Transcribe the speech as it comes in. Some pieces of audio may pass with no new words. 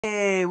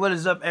Hey, what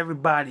is up,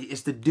 everybody?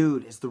 It's the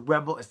dude, it's the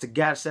rebel, it's the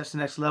guy that steps to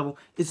the next level.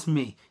 It's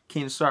me,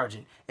 King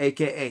Sergeant,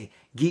 aka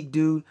Geek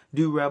Dude,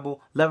 Dude Rebel,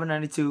 level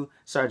 92,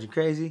 Sergeant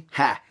Crazy.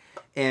 Ha!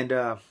 And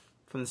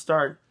from the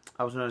start,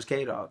 I was known as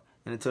K-Dog,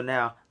 and until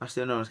now, I'm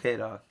still known as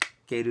K-Dog,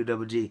 K-Dude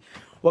Double G.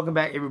 Welcome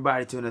back,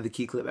 everybody, to another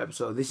KeeKlip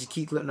episode. This is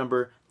KeeKlip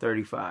number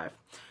 35.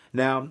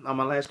 Now, on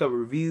my last couple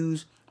of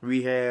reviews,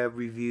 we have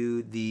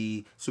reviewed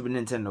the Super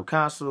Nintendo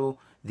console,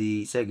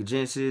 the Sega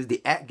Genesis,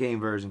 the at-game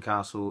version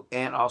console,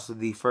 and also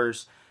the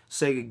first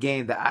Sega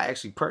game that I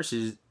actually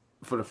purchased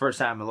for the first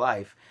time in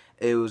life.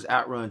 It was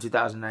Outrun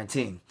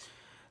 2019.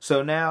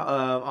 So now,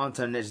 on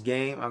to the next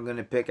game. I'm going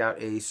to pick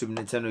out a Super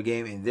Nintendo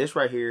game, and this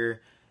right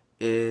here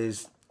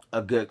is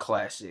a good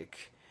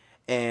classic.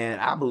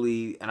 And I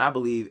believe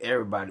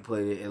everybody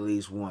played it at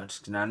least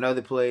once. Now, I know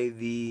they played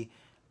the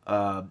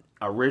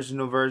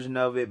original version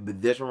of it,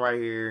 but this one right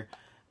here,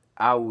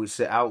 I would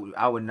say I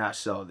would not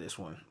sell this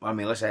one. I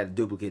mean, unless I had a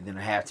duplicate, then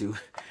I have to.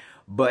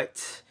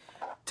 But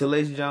to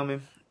ladies and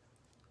gentlemen,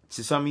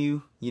 to some of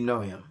you, you know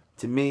him.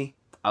 To me,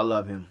 I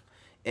love him.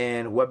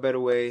 And what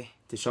better way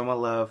to show my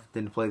love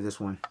than to play this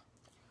one?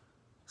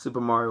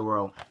 Super Mario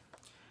World.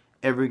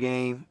 Every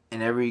game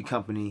and every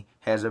company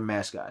has their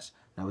mascots.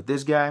 Now with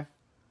this guy,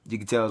 you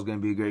can tell it's going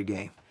to be a great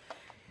game.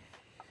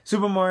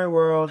 Super Mario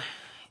World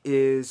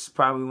is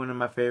probably one of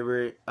my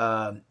favorite,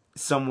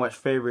 somewhat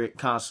favorite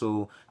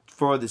console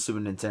for the Super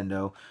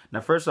Nintendo.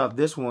 Now, first off,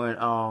 this one,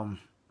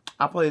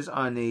 I played this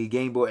on the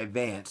Game Boy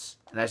Advance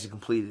and actually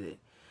completed it.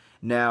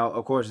 Now,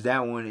 of course,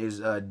 that one is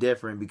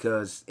different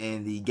because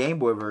in the Game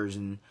Boy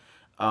version,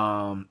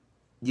 you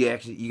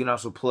can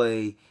also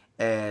play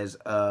as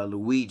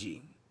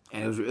Luigi,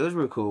 and it was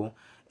real cool.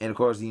 And of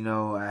course, you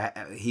know,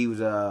 he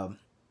was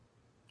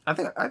I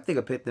think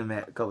I picked him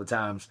a couple of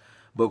times,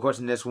 but of course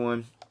in this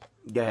one,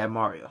 you gotta have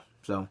Mario.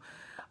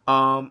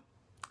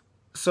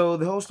 So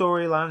the whole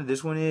storyline of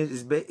this one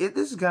is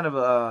this is kind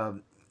of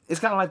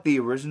it's kind of like the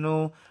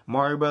original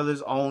Mario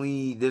Brothers,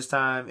 only this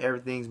time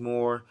everything's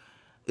more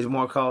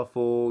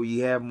colorful.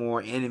 You have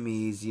more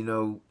enemies. You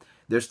know,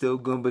 there's still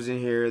Goombas in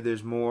here.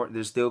 There's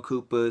still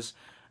Koopas.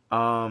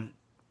 I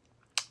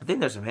think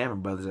there's some Hammer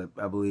Brothers,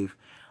 I believe.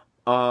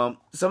 Some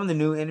of the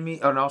new enemy.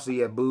 Oh, and also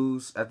you have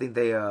Boos. I think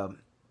they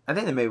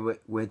may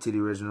went to the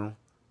original.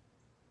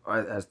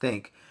 I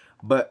think,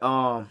 but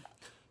yeah,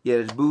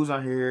 there's Boos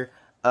on here.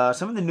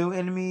 Some of the new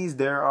enemies,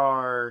 there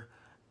are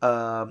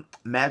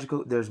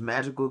magical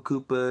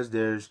Koopas,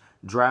 there's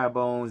dry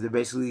bones, they're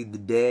basically the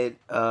dead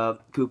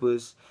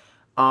Koopas.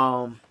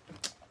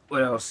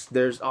 What else?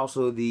 There's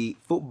also the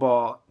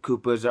football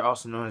Koopas, they're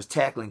also known as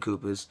tackling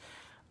Koopas.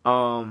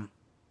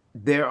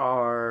 There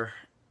are,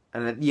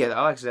 and yeah, like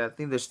I said, I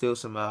think there's still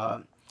some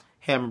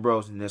Hammer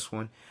Bros in this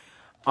one.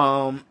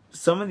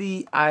 Some of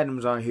the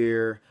items on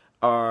here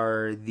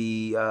are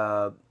the,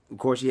 of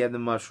course you have the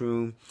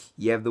mushroom,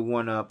 you have the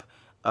 1-up,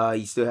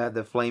 you still have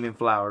the flaming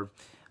flower.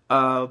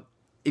 If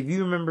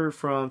you remember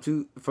from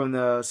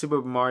the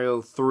Super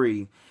Mario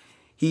 3,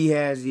 he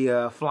has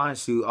the flying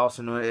suit,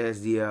 also known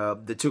as the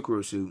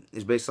Tukuru suit.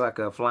 It's basically like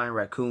a flying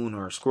raccoon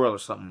or a squirrel or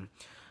something.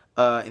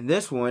 In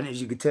this one,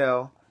 as you can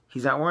tell,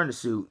 he's not wearing the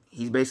suit.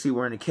 He's basically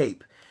wearing a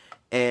cape,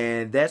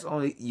 and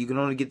you can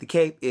only get the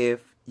cape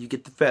if you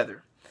get the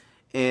feather.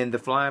 And the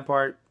flying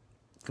part,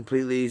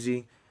 completely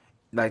easy.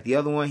 Like the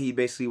other one, he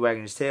basically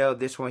wagging his tail.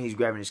 This one, he's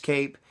grabbing his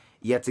cape.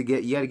 You got to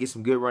get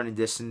some good running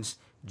distance,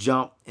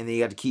 jump, and then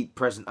you got to keep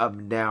pressing up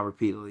and down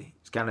repeatedly.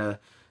 It's kind of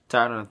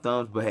tired on the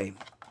thumbs, but hey,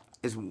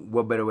 it's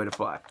what better way to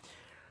fly.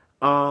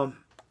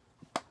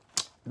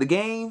 The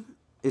game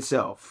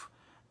itself,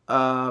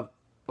 like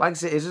I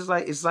said,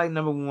 it's like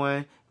number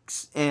 1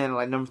 and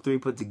like number 3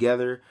 put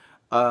together.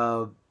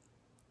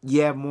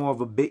 You have more of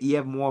a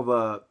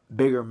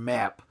bigger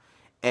map,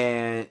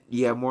 and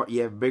you have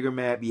a bigger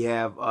map. You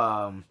have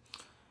a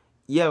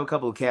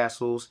couple of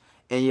castles.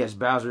 And yes,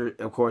 Bowser,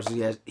 of course,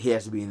 he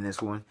has to be in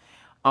this one.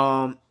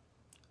 But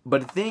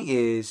the thing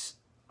is,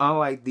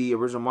 unlike the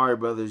original Mario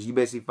Brothers, you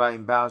basically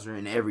fighting Bowser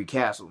in every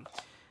castle.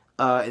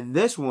 In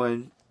this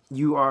one,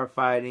 you are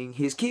fighting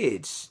his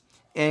kids.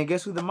 And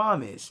guess who the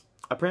mom is?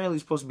 Apparently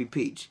it's supposed to be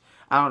Peach.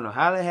 I don't know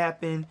how that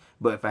happened,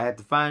 but if I had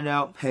to find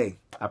out, hey,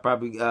 I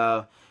probably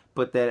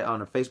put that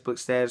on a Facebook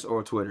status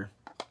or Twitter.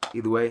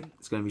 Either way,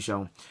 it's going to be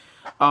shown.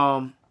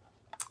 So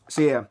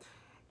yeah,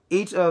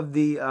 each of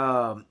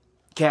the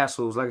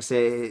castles, like I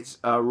said, it's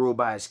ruled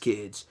by his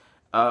kids.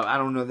 I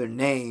don't know their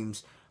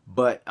names,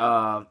 but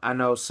I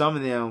know some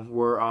of them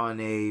were on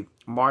a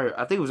Mario.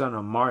 I think it was on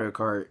a Mario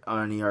Kart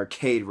on the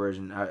arcade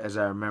version, as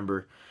I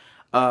remember.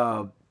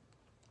 And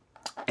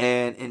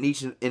in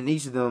each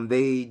of them,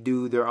 they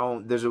do their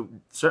own. There's a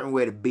certain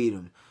way to beat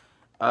them.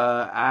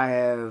 I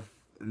have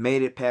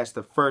made it past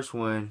the first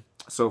one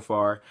so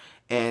far,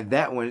 and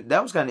that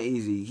was kind of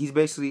easy. He's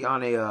basically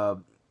on a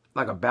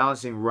like a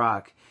balancing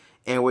rock.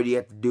 And what you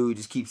have to do, you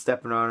just keep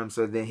stepping on him,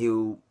 so then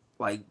he'll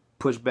like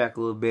push back a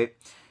little bit.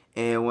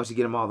 And once you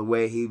get him all the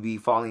way, he'll be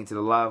falling into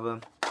the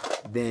lava.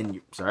 Then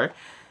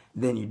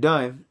you're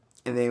done.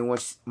 And then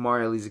once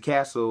Mario leaves the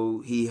castle,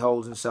 he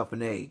holds himself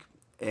an egg.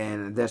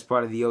 and that's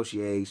part of the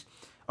Yoshi eggs.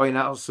 Oh, and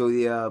also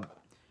the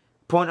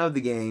point of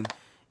the game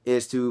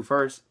is to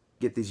first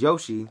get this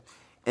Yoshi,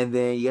 and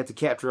then you have to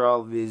capture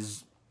all of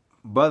his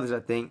brothers. I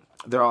think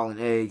they're all in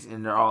eggs,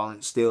 and they're all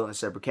still in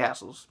separate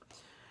castles.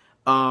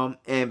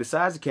 And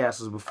besides the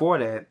castles, before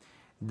that,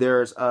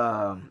 there's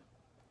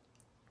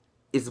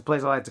it's a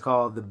place I like to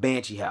call the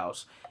Banshee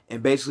House,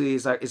 and basically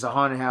it's a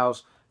haunted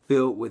house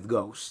filled with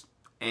ghosts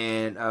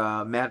and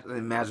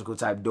magical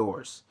type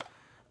doors.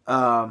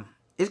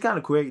 It's kind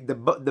of quick. The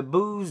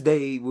boos,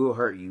 they will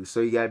hurt you,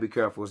 so you gotta be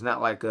careful. It's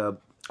not like a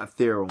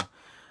ethereal.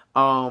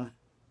 But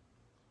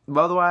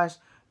otherwise,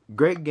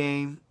 great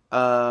game.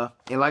 And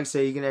like I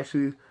say, you can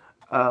actually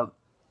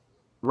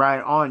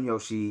ride on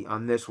Yoshi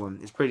on this one.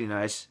 It's pretty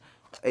nice.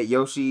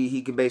 Yoshi,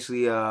 he can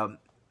basically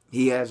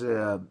he has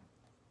a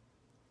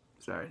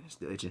it's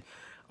still itching.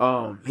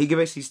 He can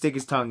basically stick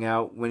his tongue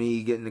out when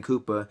he get in the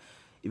Koopa.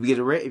 If you get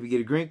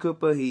a green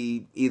Koopa,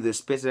 he either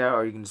spits it out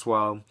or you can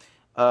swallow.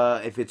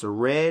 If it's a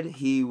red,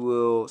 he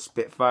will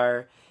spit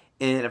fire.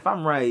 And if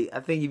I'm right, I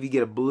think if you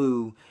get a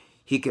blue,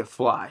 he can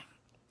fly,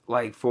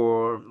 like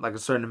for like a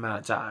certain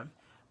amount of time.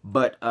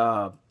 But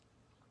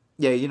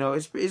yeah, you know,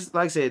 it's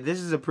like I said, this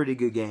is a pretty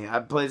good game. I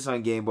played this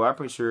on Game Boy. I'm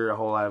pretty sure a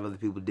whole lot of other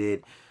people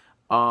did.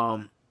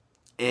 And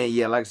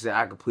yeah, like I said,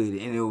 I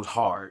completed it, and it was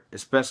hard,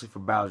 especially for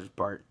Bowser's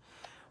part.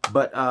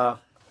 But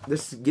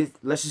let's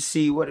just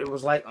see what it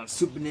was like on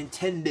Super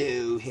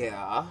Nintendo here.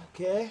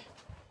 Okay,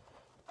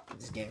 get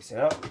this game set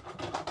up.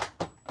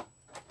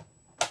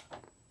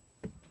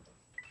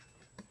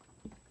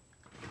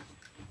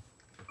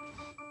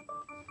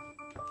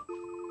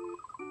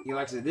 Yeah,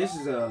 like I said, this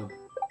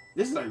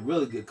is like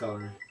really good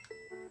coloring.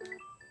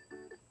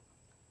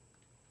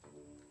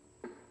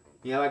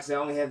 Yeah, like I said, I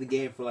only had the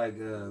game for like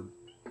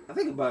I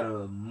think about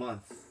a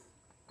month,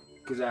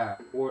 cause I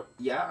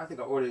think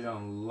I ordered it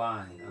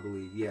online, I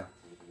believe. Yeah.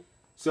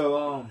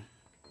 So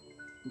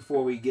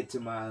before we get to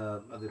my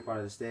other part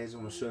of the stage, I'm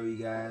gonna show you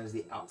guys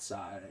the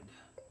outside.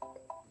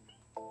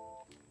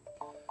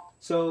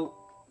 So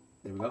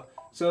there we go.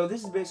 So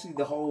this is basically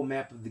the whole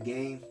map of the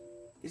game.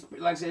 It's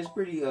like I said, it's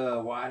pretty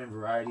wide in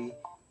variety.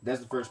 That's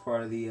the first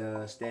part of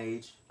the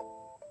stage.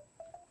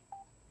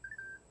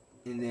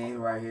 And then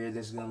right here,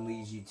 this is going to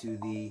lead you to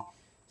the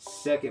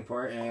second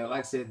part. And like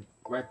I said,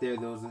 right there,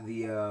 those are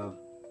the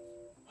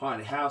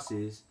haunted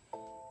houses.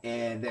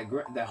 And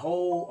that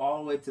hole all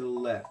the way to the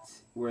left,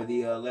 where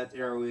the left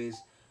arrow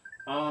is,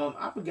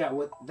 I forgot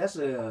what, that's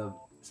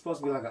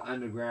supposed to be like an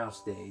underground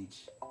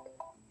stage.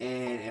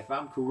 And if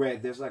I'm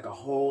correct, there's like a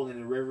hole in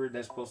the river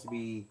that's supposed to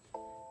be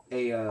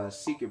a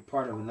secret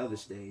part of another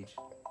stage.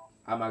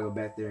 I might go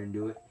back there and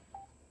do it.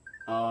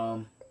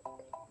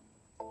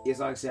 It's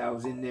like I said, I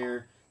was in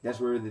there. That's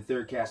where the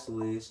third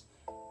castle is.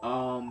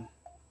 To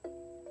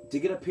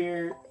get up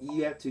here,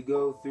 you have to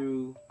go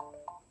through,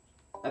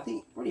 I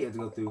think, where do you have to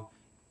go through?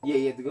 Yeah,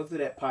 you have to go through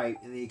that pipe,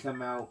 and then you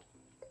come out,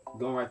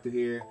 going right through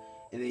here,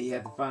 and then you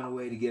have to find a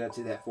way to get up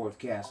to that fourth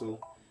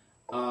castle.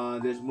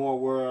 There's more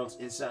worlds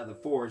inside the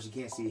forest. You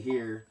can't see it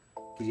here,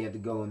 because you have to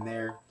go in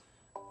there.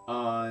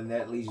 And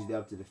that leads you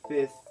up to the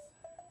fifth.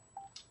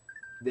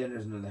 Then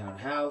there's another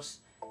haunted house.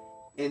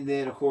 And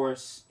then, of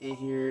course, in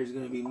here is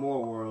going to be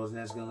more worlds, and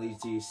that's going to lead you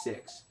to your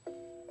sixth.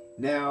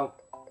 Now,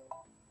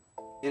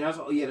 and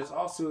also, yeah, there's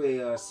also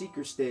a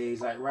secret stage,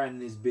 like right in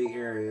this big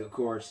area. Of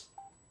course,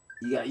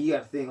 you got to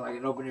think like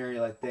an open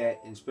area like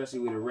that, and especially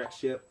with a wreck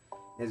ship,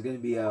 there's going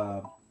to be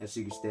a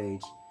secret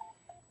stage.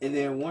 And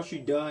then once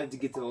you're done to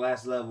get to the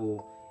last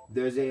level,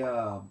 there's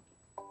a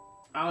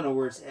I don't know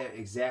where it's at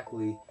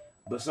exactly,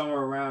 but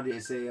somewhere around it,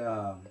 it's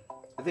a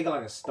I think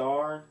like a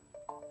star.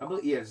 I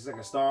believe, yeah, it's like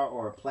a star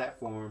or a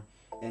platform,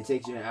 and it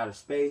takes you into outer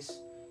space.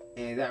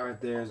 And that right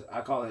there is,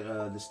 I call it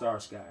the Star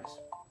Skies.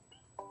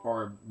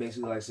 Or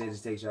basically, like I said, it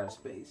just takes you out of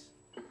space.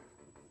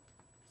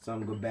 So I'm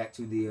going to go back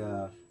to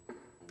the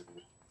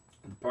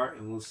part,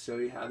 and we'll show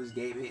you how this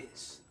game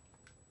is.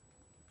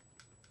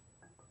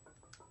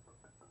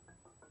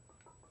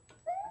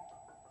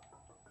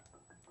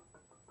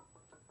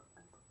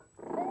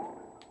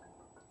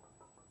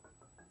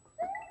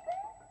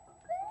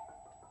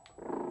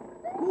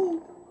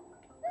 Woo.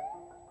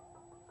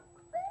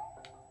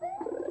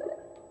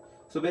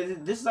 So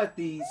basically, this is like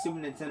the Super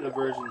Nintendo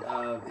version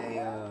of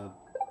a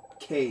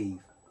cave,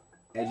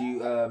 as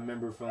you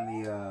remember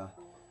from the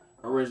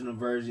original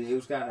version. It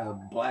was kind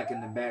of black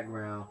in the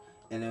background,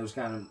 and it was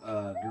kind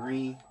of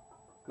green.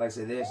 Like I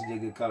said, they actually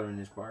did good color in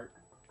this part.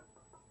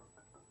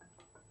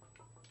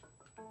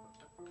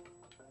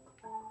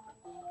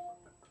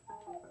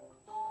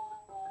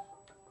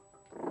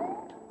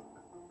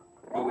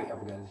 Oh wait, I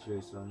forgot to show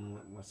you something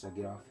once I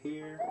get off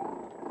here.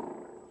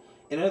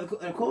 And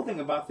a cool thing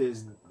about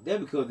this,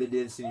 that'd be cool if they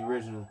did this in the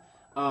original.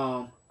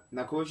 Now,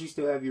 of course, you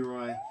still have your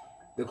run.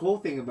 The cool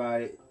thing about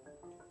it,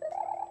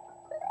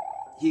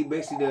 he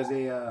basically does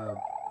a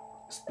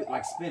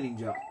like spinning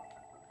jump.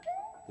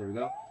 There we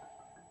go.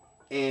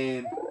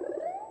 And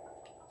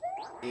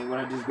what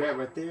I just grabbed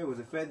right there was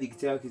a feather. You can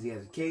tell because he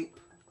has a cape.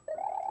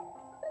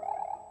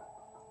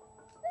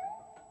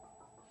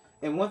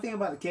 And one thing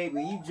about the cape,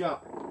 when you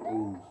jump,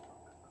 Ooh.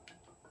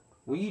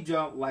 When you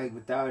jump like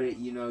without it,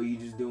 you know, you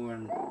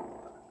doing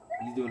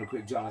a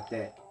quick jump like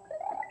that.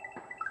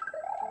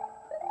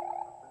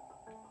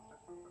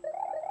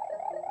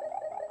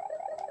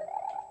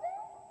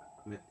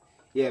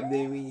 Yeah,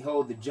 then when you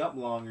hold the jump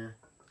longer,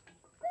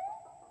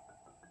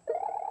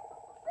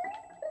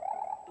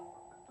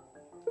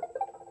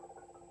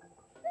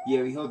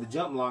 when you hold the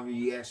jump longer,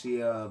 you actually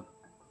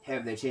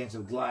have that chance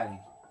of gliding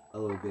a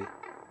little bit.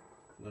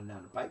 Going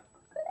down the pipe.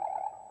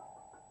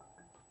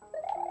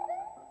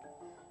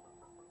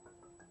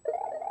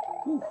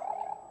 Whew.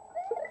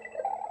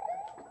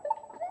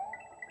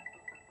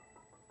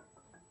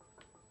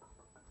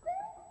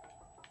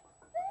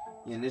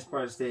 Yeah, and this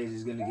part of the stage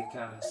is gonna get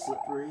kind of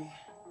slippery.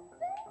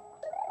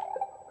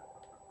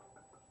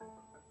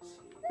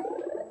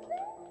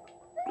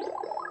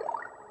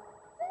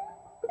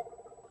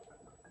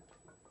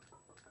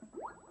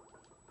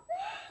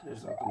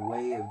 There's like a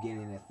way of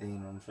getting that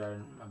thing. I'm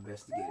trying my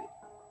best to get it.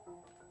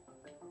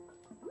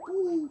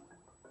 Woo.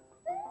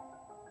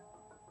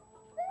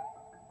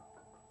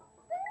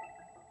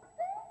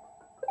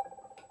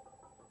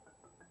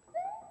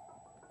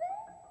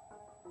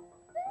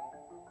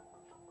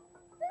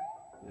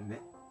 Wait a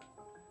minute.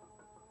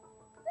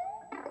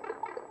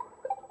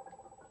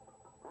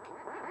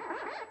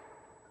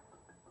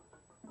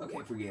 Okay,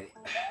 forget it.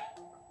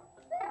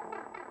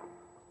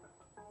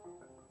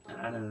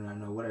 I don't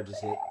know what I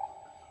just hit.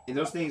 And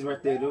those things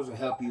right there, those will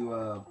help you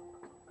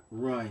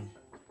run.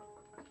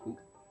 Oop.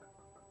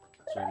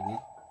 Try it again.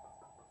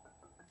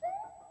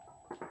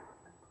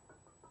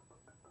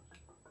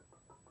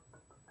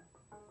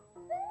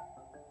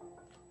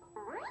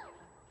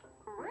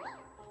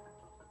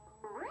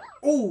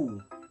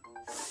 Ooh!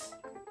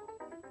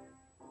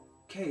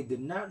 Okay, did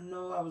not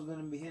know I was going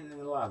to be hitting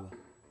the lava.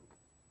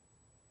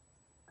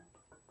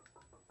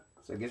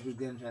 So I guess we're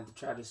going to have to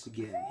try this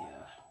again, yeah.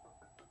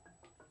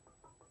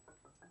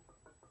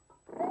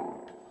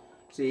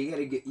 So you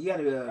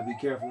gotta be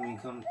careful when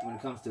it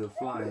comes to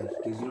flying,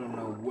 because you don't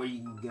know where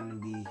you're gonna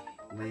be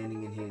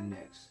landing and hitting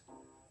next.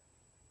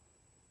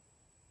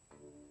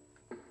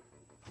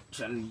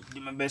 Trying to do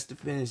my best to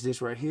finish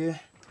this right here.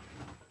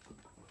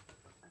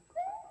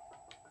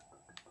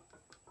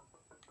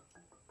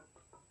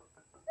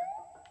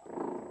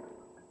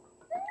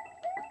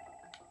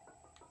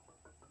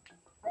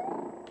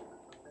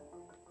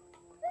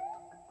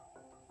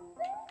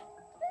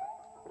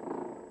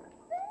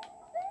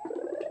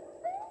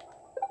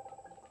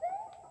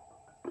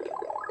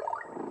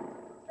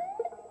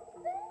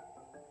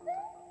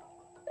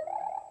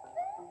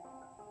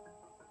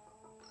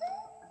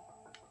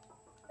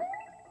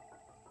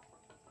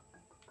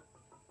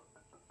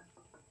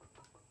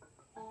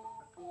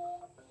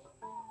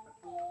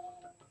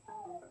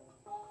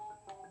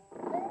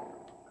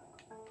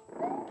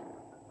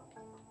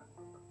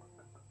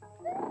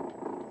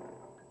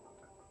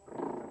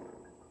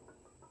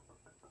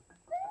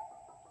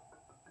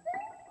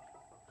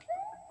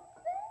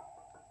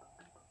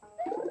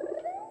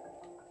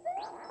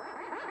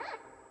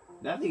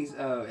 Nothing's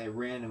at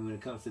random when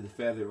it comes to the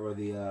feather or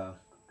the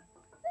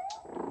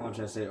what I'm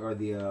trying to say, or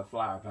the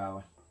flower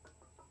power.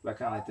 But I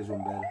kind of like this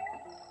one better.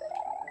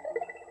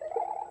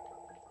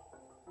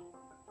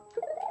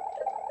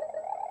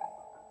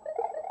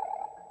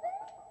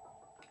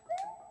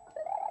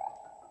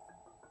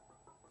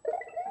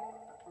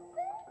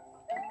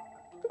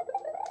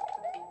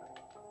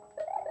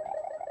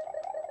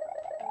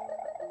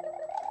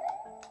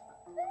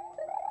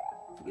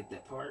 Forget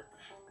that part.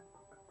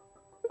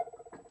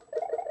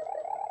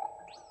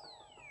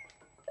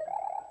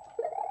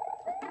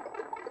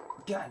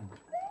 God.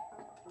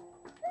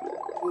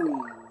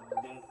 Ooh.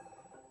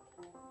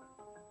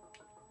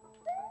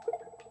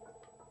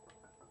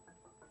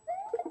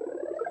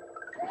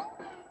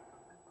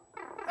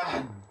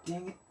 Ah,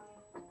 dang it.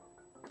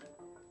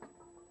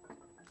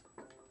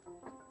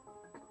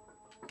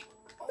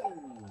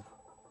 Oh.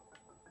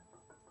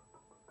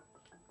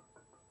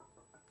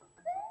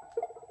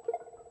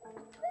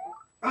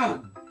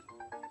 Ah.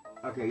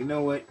 Okay, you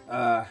know what?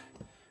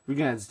 We're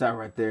gonna have to stop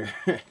right there.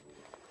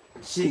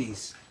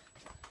 Jeez.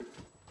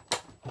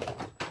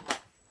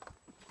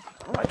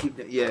 I keep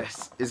that.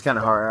 Yes, it's kind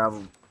of hard.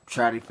 I'll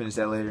try to finish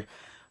that later.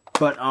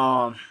 But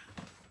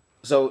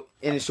so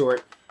in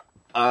short,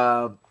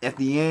 at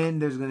the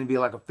end there's gonna be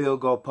like a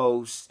field goal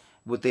post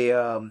with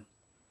a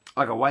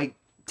like a white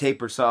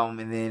tape or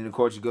something, and then of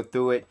course you go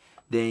through it,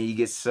 then you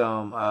get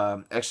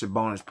some extra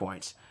bonus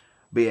points.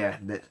 But yeah,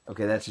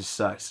 that just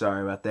sucks.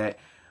 Sorry about that.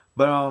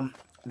 But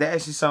that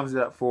actually sums it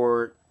up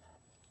for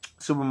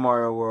Super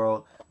Mario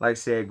World. Like I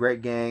said,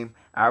 great game.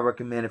 I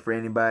recommend it for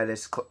anybody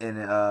that's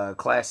in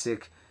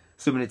classic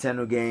Super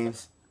Nintendo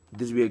games.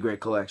 This would be a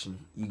great collection.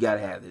 You gotta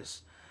have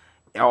this.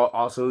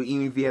 Also,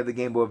 even if you have the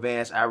Game Boy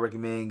Advance, I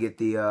recommend get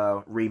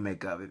the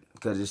remake of it,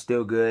 because it's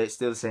still good. It's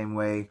still the same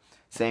way,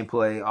 same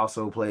play.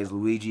 Also plays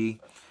Luigi.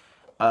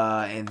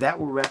 And that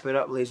will wrap it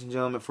up, ladies and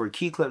gentlemen, for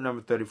KeeKlip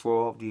number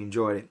 34. Hope you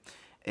enjoyed it.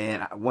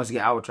 And once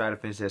again, I will try to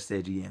finish that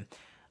stage again.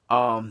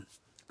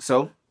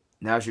 So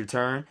now it's your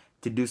turn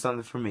to do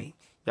something for me.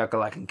 Y'all can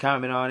like and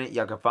comment on it.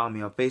 Y'all can follow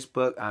me on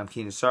Facebook. I'm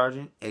Keenan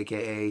Sargent,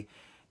 a.k.a.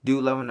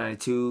 Dude Level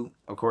 92.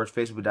 Of course,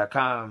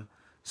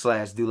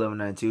 Facebook.com/Dude Level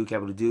 92,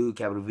 capital Dude,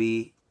 capital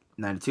V,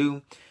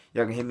 92.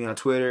 Y'all can hit me on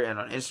Twitter and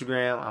on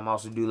Instagram. I'm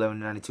also Dude Level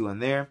 92 on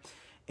there.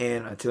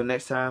 And until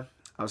next time,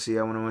 I'll see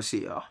y'all when I want to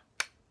see y'all.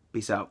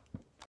 Peace out.